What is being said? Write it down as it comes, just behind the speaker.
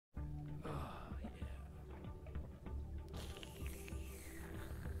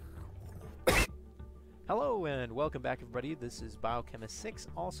Hello and welcome back everybody, this is Biochemist 6,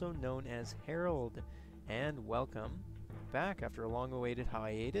 also known as Harold, and welcome back after a long-awaited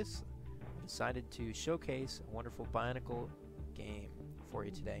hiatus. I decided to showcase a wonderful Bionicle game for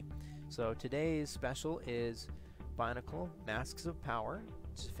you today. So today's special is Bionicle Masks of Power.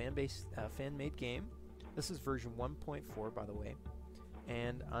 It's a fan-made game. This is version 1.4 by the way,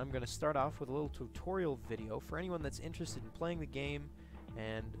 and I'm going to start off with a little tutorial video for anyone that's interested in playing the game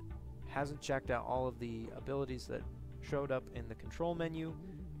and hasn't checked out all of the abilities that showed up in the control menu.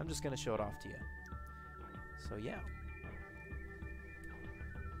 I'm just going to show it off to you. So yeah.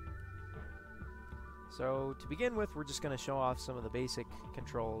 So to begin with, we're just going to show off some of the basic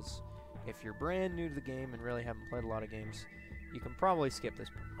controls. If you're brand new to the game and really haven't played a lot of games, you can probably skip this.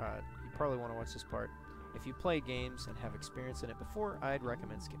 You probably want to watch this part. If you play games and have experience in it before, I'd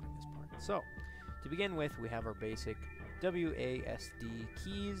recommend skipping this part. So to begin with, we have our basic WASD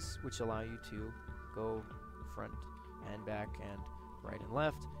keys, which allow you to go front and back and right and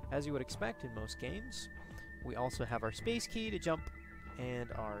left, as you would expect in most games. We also have our space key to jump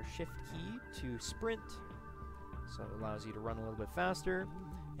and our shift key to sprint, so it allows you to run a little bit faster.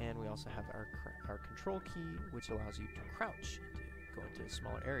 And we also have our control key, which allows you to crouch and to go into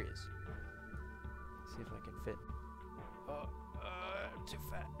smaller areas. Let's see if I can fit. Oh, I'm too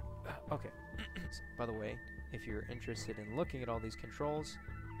fat. Okay. By the way, if you're interested in looking at all these controls,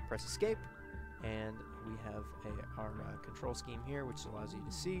 press escape, and we have our control scheme here, which allows you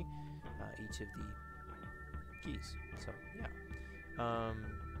to see each of the keys. So yeah.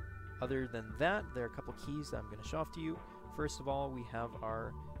 Other than that, there are a couple keys that I'm going to show off to you. First of all, we have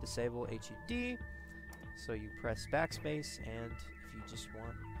our disable HUD. So you press backspace, and if you just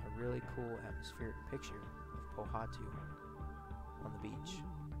want a really cool atmospheric picture of Pohatu on the beach,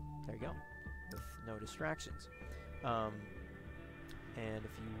 there you go, with no distractions. And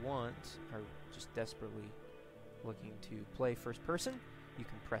if you want, or just desperately looking to play first person, you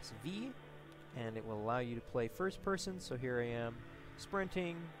can press V, and it will allow you to play first person. So here I am,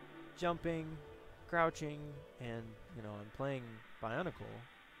 sprinting, jumping, crouching, and I'm playing Bionicle.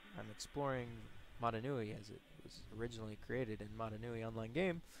 I'm exploring Madanui as it was originally created in Madanui online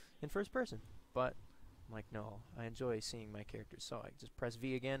game in first person. But I'm like, no, I enjoy seeing my characters, so I just press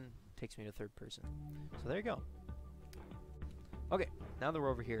V again, takes me to third person. So there you go. Okay, now that we're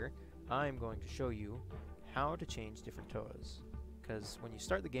over here, I'm going to show you how to change different Toas. Because when you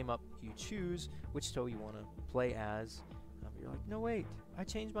start the game up, you choose which Toa you want to play as. You're like, no wait, I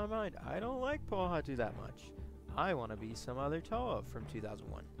changed my mind. I don't like Pohatu that much. I want to be some other Toa from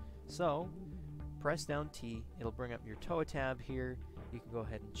 2001. So, press down T, it'll bring up your Toa tab here. You can go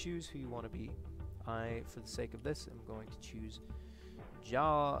ahead and choose who you want to be. For the sake of this, I'm going to choose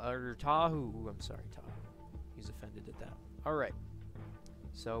Tahu. I'm sorry, Tahu. He's offended at that. Alright,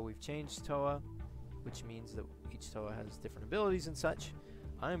 so we've changed Toa, which means that each Toa has different abilities and such.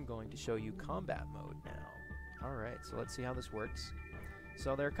 I'm going to show you combat mode now. Alright, so let's see how this works.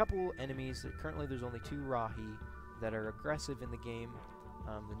 So there are a couple enemies. Currently there's only 2 Rahi that are aggressive in the game.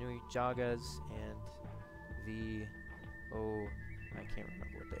 The Nui Jagas and the... oh, I can't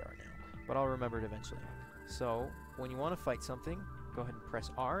remember what they are now, but I'll remember it eventually. So, when you want to fight something, go ahead and press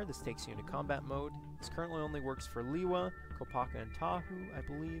R. This takes you into combat mode. This currently only works for Liwa, Kopaka, and Tahu, I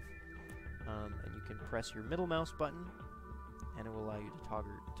believe. And you can press your middle mouse button, and it will allow you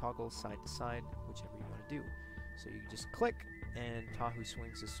to toggle side to side, whichever you want to do. So you just click, and Tahu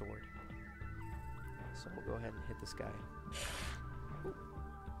swings his sword. So we'll go ahead and hit this guy. Ooh.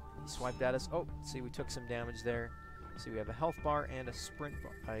 He swiped at us. Oh, see, we took some damage there. See, we have a health bar and a sprint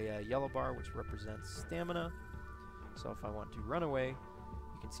bar, a yellow bar, which represents stamina. So if I want to run away,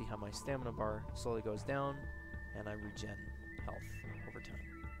 you can see how my stamina bar slowly goes down, and I regen health over time.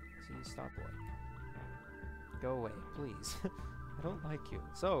 See, stop boy. Go away, please. I don't like you.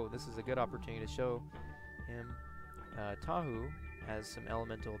 So this is a good opportunity to show him. Tahu has some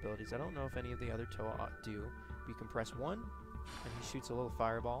elemental abilities. I don't know if any of the other Toa do. But you can press 1, and he shoots a little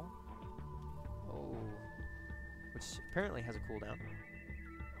fireball. Oh, which apparently has a cooldown. Oh,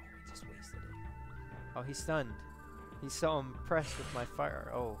 I just wasted it. Oh, he's stunned. He's so impressed with my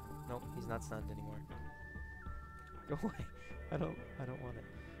fire. Oh, nope, he's not stunned anymore. Go away. I don't want it.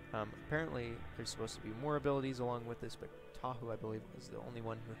 Apparently, there's supposed to be more abilities along with this, but Tahu, I believe, is the only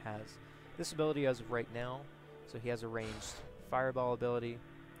one who has this ability as of right now. So he has a ranged fireball ability,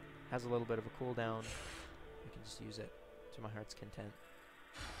 has a little bit of a cooldown. I can just use it to my heart's content.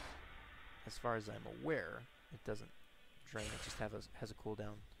 As far as I'm aware, it doesn't drain. It just has a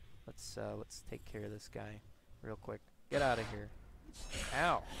cooldown. Let's take care of this guy real quick. Get out of here!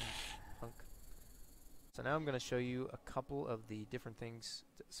 Ow, punk. So now I'm going to show you a couple of the different things,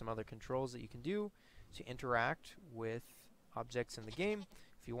 some other controls that you can do to interact with objects in the game.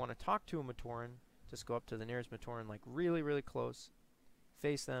 If you want to talk to a Matoran, just go up to the nearest Matoran, like really, really close,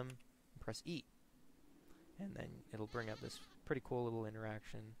 face them, and press E. And then it'll bring up this pretty cool little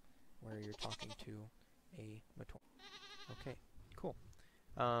interaction where you're talking to a Matoran. Okay, cool.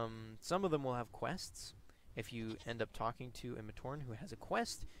 Some of them will have quests. If you end up talking to a Matoran who has a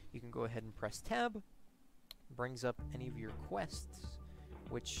quest, you can go ahead and press Tab. Brings up any of your quests,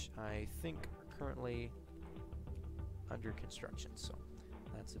 which I think are currently under construction. So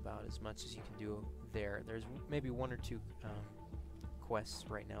that's about as much as you can do there. There's maybe 1 or 2 quests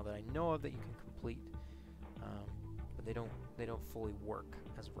right now that I know of that you can complete, but they don't fully work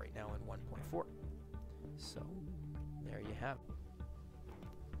as of right now in 1.4. So there you have it.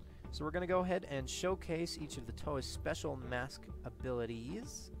 So we're going to go ahead and showcase each of the Toa's special mask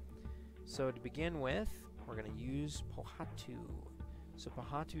abilities. So to begin with, we're going to use Pohatu. So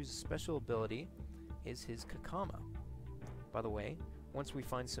Pohatu's special ability is his Kakama. By the way, once we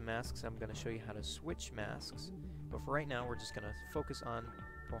find some masks, I'm going to show you how to switch masks. But for right now, we're just going to focus on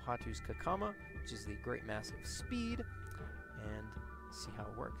Pohatu's Kakama, which is the Great Mask of Speed, and see how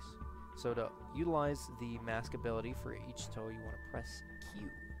it works. So to utilize the mask ability for each Toa, you want to press Q.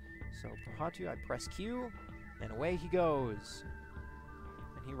 So Pohatu, I press Q, and away he goes.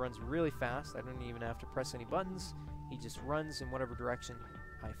 And he runs really fast. I don't even have to press any buttons. He just runs in whatever direction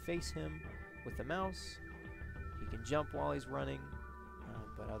I face him with the mouse. He can jump while he's running,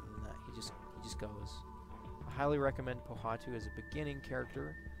 but other than that, he just goes. I highly recommend Pohatu as a beginning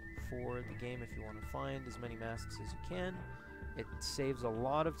character for the game if you want to find as many masks as you can. It saves a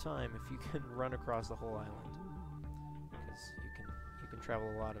lot of time if you can run across the whole island, because you can travel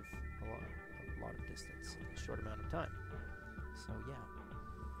a lot of distance in a short amount of time. So yeah.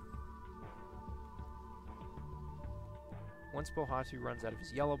 Once Pohatu runs out of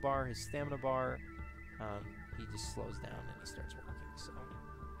his yellow bar, his stamina bar, he just slows down and he starts walking. So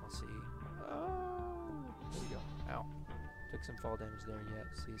I'll see. Oh, there we go. Ow. Took some fall damage there. Yeah,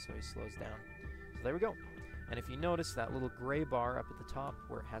 see, so he slows down. So there we go. And if you notice that little gray bar up at the top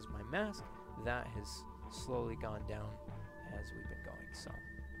where it has my mask, that has slowly gone down as we've been going. So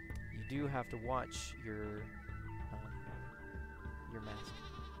you do have to watch your mask,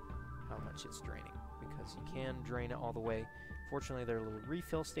 how much it's draining, because you can drain it all the way. Fortunately, there are little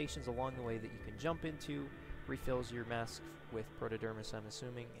refill stations along the way that you can jump into, refills your mask with Protodermis, I'm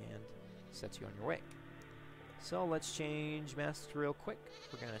assuming, and sets you on your way. So let's change masks real quick.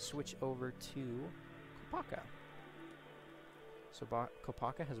 We're going to switch over to Kopaka. So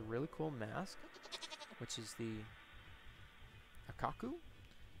Kopaka has a really cool mask, which is the Akaku,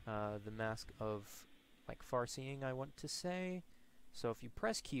 the mask of, like, far-seeing, I want to say. So if you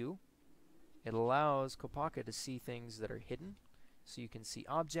press Q, it allows Kopaka to see things that are hidden. So you can see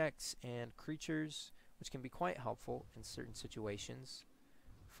objects and creatures, which can be quite helpful in certain situations.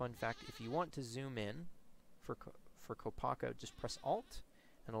 Fun fact, if you want to zoom in for Kopaka, just press Alt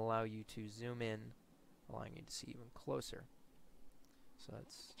and allow you to zoom in, allowing you to see even closer. So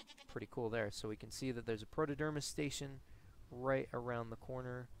that's pretty cool there. So we can see that there's a Protodermis station right around the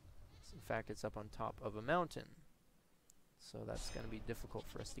corner. In fact, it's up on top of a mountain. So that's going to be difficult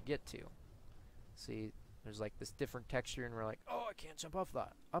for us to get to. See, there's like this different texture, and we're like, oh, I can't jump up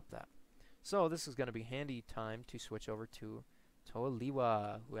that. So this is going to be handy time to switch over to Toa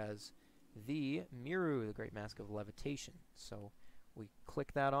Liwa, who has the Miru, the Great Mask of Levitation. So we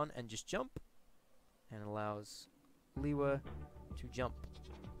click that on and just jump, and it allows Liwa to jump.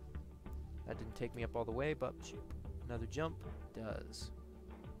 That didn't take me up all the way, but another jump does.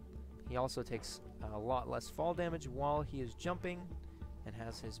 He also takes a lot less fall damage while he is jumping and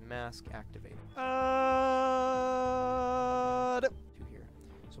has his mask activated. Here.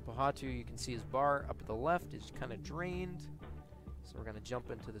 So Pohatu, you can see his bar up at the left is kind of drained. So we're going to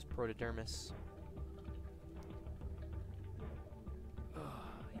jump into this Protodermis.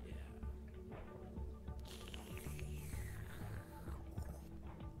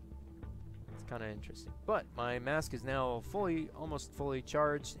 Kind of interesting, but my mask is now almost fully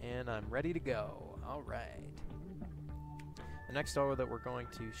charged, and I'm ready to go. All right. The next Toa that we're going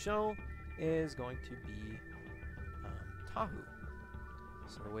to show is going to be Tahu.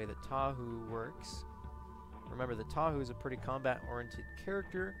 So the way that Tahu works, remember that Tahu is a pretty combat-oriented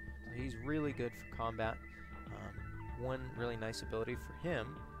character, so he's really good for combat. One really nice ability for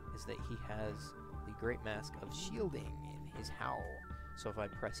him is that he has the Great Mask of Shielding in his Howl. So if I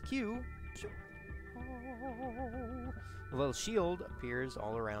press Q, a little shield appears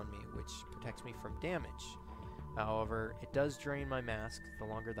all around me, which protects me from damage. However, it does drain my mask the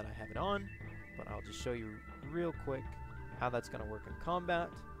longer that I have it on, but I'll just show you real quick how that's going to work in combat.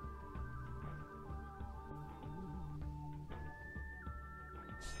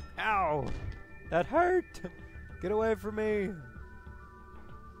 Ow! That hurt! Get away from me!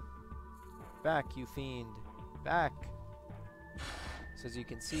 Back, you fiend. Back! So as you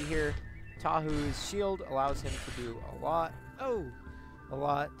can see here, Tahu's shield allows him to do a lot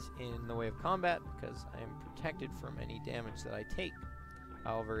in the way of combat because I am protected from any damage that I take.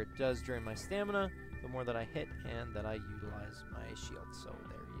 However, it does drain my stamina the more that I hit and that I utilize my shield. So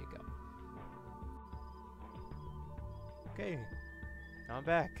there you go. Okay, now I'm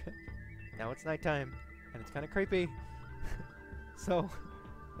back. Now it's nighttime, and it's kind of creepy. So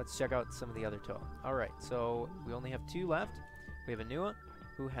let's check out some of the other Toa. Alright, so we only have 2 left. We have Anua,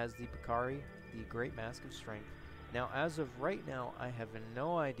 who has the Bakari, the Great Mask of Strength. Now, as of right now, I have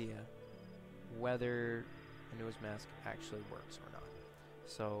no idea whether Anua's mask actually works or not.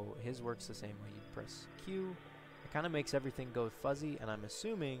 So his works the same way. You press Q. It kind of makes everything go fuzzy, and I'm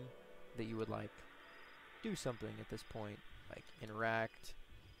assuming that you would like do something at this point, like interact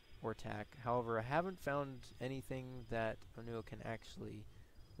or attack. However, I haven't found anything that Anua can actually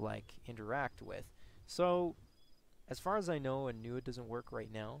like interact with. So as far as I know, Anua doesn't work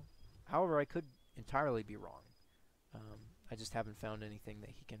right now. However, I could entirely be wrong. I just haven't found anything that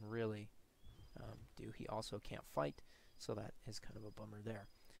he can really do. He also can't fight, so that is kind of a bummer there.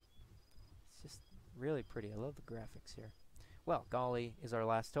 It's just really pretty. I love the graphics here. Well, Gali is our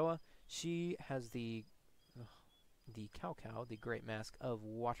last Toa. She has the Cow, the Great Mask of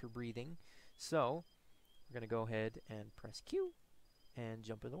Water Breathing. So we're going to go ahead and press Q and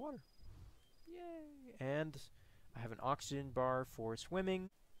jump in the water. Yay! And I have an oxygen bar for swimming,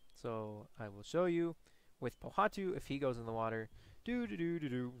 so I will show you. With Pohatu, if he goes in the water, he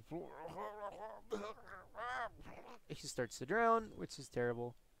starts to drown, which is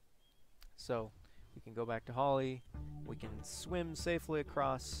terrible. So we can go back to Holly. We can swim safely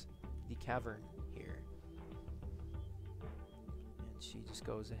across the cavern here. And she just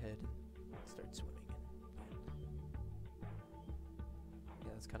goes ahead and starts swimming.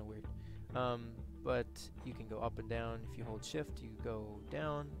 Yeah, that's kind of weird. But you can go up and down. If you hold shift, you go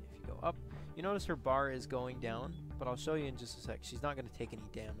down. If you go up, you notice her bar is going down, but I'll show you in just a sec. She's not going to take any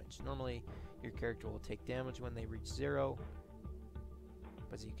damage. Normally, your character will take damage when they reach 0.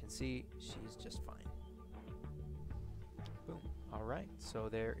 But as you can see, she's just fine. Boom. Alright, so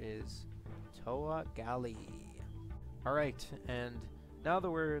there is Toa Gali. Alright, and now that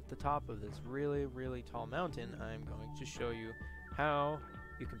we're at the top of this really, really tall mountain, I'm going to show you how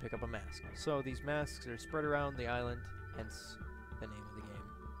you can pick up a mask. So these masks are spread around the island, hence the name of the game,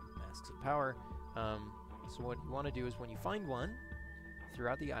 Masks of Power. So what you want to do is when you find one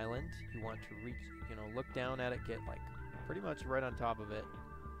throughout the island, you want to reach, look down at it, get like pretty much right on top of it,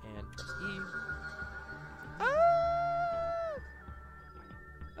 and press E. Ah!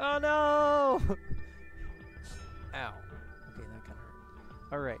 Oh no! Ow. Okay, that kind of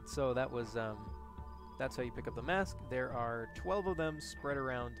hurt. Alright, so that was, that's how you pick up the mask. There are 12 of them spread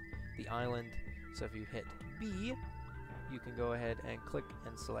around the island. So if you hit B, you can go ahead and click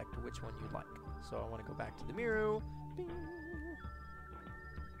and select which one you'd like. So I want to go back to the Miru. Bing.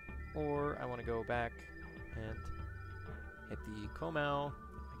 Or I want to go back and hit the Komao.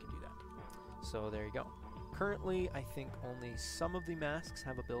 I can do that. So there you go. Currently, I think only some of the masks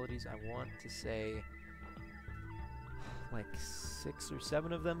have abilities. I want to say like 6 or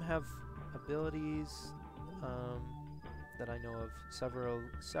 7 of them have abilities that I know of.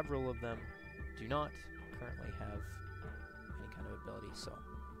 Several of them do not currently have any kind of ability. So,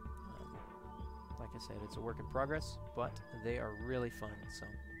 like I said, it's a work in progress, but they are really fun. So,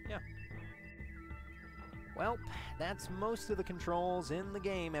 yeah. Well, that's most of the controls in the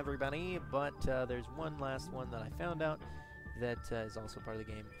game, everybody. But there's one last one that I found out that is also part of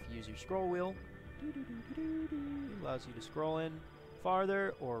the game. If you use your scroll wheel, it allows you to scroll in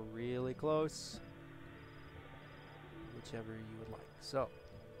farther or really close, whichever you would like. So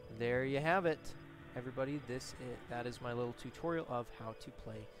there you have it, everybody. That is my little tutorial of how to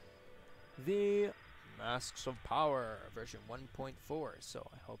play the Masks of Power version 1.4. So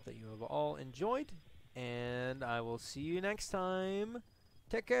I hope that you have all enjoyed, and I will see you next time.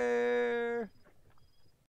 Take care.